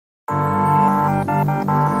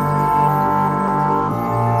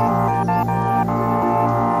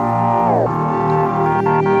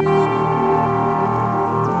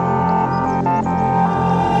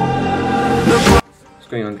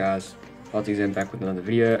going on, guys? I'm back with another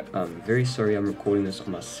video. I'm very sorry I'm recording this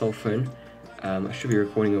on my cell phone. I should be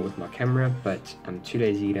recording it with my camera, but I'm too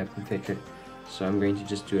lazy to get up infected, so I'm going to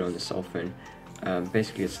just do it on the cell phone.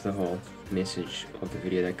 Basically it's the whole message of the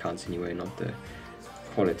video that counts anyway, not the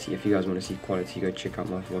quality. If you guys want to see quality, go check out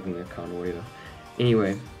my vlogging account or whatever.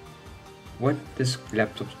 Anyway, what this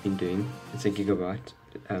laptop's been doing, it's a Gigabyte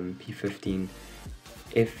P15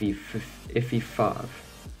 FE5,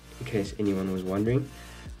 in case anyone was wondering.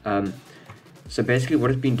 So basically what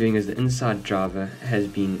it's been doing is the Insyde Driver has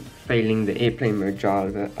been failing the airplane mode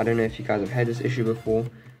driver. I don't know if you guys have had this issue before,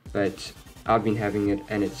 but I've been having it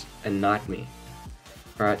and it's a nightmare.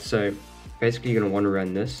 Alright, so basically you're going to want to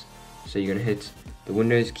run this. So you're going to hit the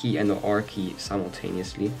Windows key and the R key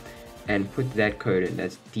simultaneously and put that code in.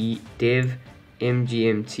 That's dev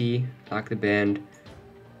mgmt, like the band,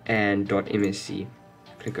 and .msc.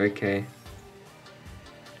 Click OK,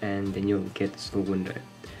 and then you'll get this little window.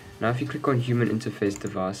 Now if you click on human interface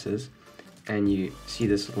devices and you see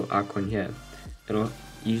this little icon here, it'll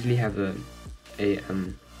usually have a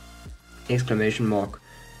exclamation mark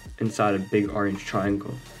inside a big orange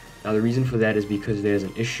triangle. Now the reason for that is because there's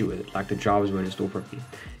an issue with it, like the drivers won't install properly.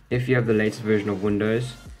 If you have the latest version of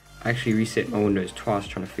Windows, I actually reset my Windows twice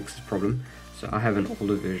trying to fix this problem, so I have an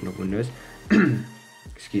older version of Windows,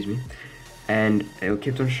 excuse me, and it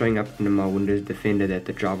kept on showing up in my Windows Defender that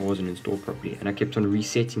the driver wasn't installed properly, and I kept on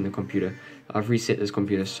resetting the computer. I've reset this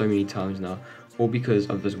computer so many times now, all because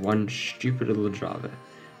of this one stupid little driver.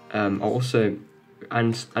 I also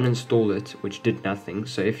uninstalled it, which did nothing.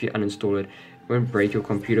 So if you uninstall it, it won't break your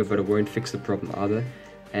computer, but it won't fix the problem either.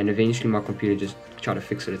 And eventually my computer just tried to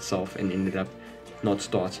fix it itself and ended up not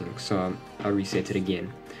starting, so I reset it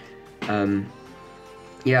again.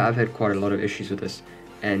 Yeah, I've had quite a lot of issues with this.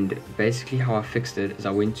 And basically how I fixed it is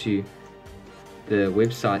I went to the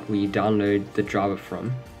website where you download the driver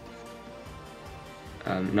from.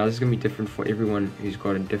 Now this is going to be different for everyone who's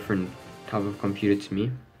got a different type of computer to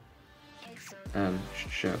me.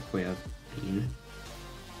 Should show up where I've been.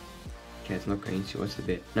 Okay, it's not going to. What's the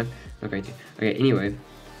bit? No, not going to. Okay, anyway,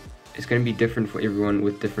 it's going to be different for everyone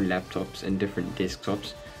with different laptops and different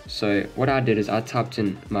desktops. So what I did is I typed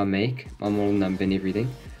in my make, my model number and everything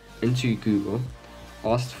into Google,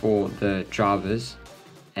 asked for the drivers,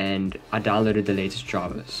 and I downloaded the latest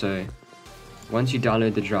driver. So once you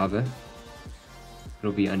download the driver,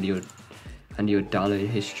 it'll be under your download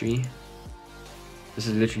history. This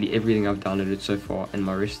is literally everything I've downloaded so far, and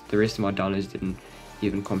the rest of my downloads didn't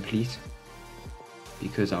even complete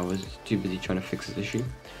because I was too busy trying to fix this issue.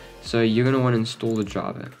 So you're going to want to install the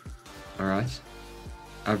driver. Alright,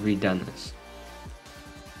 I've redone this,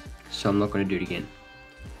 so I'm not going to do it again.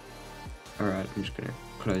 Alright, I'm just going to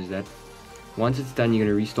close that. Once it's done, you're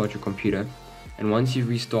going to restart your computer, and once you've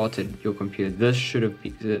restarted your computer, this should have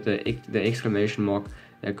been the exclamation mark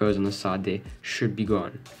that goes on the side there should be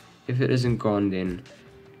gone. If it isn't gone, then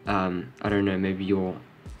I don't know, maybe your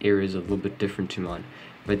error is a little bit different to mine,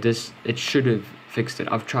 but it should have fixed it.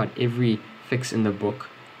 I've tried every fix in the book,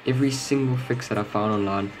 every single fix that I found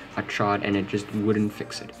online. I tried and it just wouldn't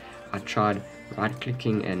fix it. I tried right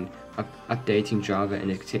clicking and updating Java, and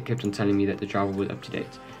it kept on telling me that the Java was up to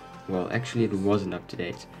date. Well, actually it wasn't up to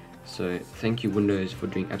date. So thank you Windows for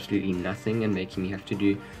doing absolutely nothing and making me have to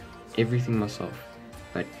do everything myself.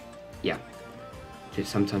 But yeah,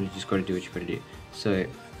 sometimes you just got to do what you got to do. So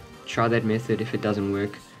try that method. If it doesn't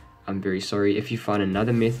work, I'm very sorry. If you find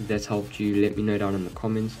another method that's helped you, let me know down in the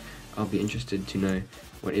comments. I'll be interested to know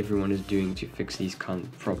what everyone is doing to fix these kind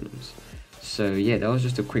of problems. So yeah, that was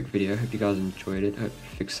just a quick video. Hope you guys enjoyed it. Hope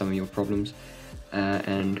it fixed some of your problems,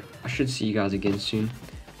 and I should see you guys again soon.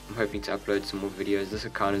 I'm hoping to upload some more videos. This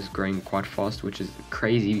account is growing quite fast, which is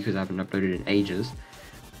crazy because I haven't uploaded in ages,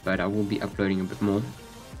 but I will be uploading a bit more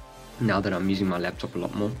now that I'm using my laptop a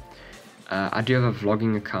lot more. I do have a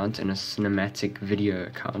vlogging account and a cinematic video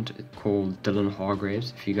account called Dylan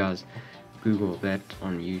Hargraves. If you guys Google that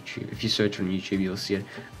on YouTube, if you search on YouTube, you'll see it.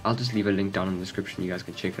 I'll just leave a link down in the description. You guys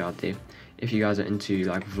can check it out there. If you guys are into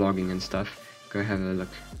like vlogging and stuff, go have a look.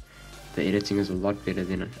 The editing is a lot better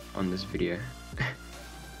than on this video.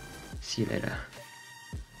 See you later.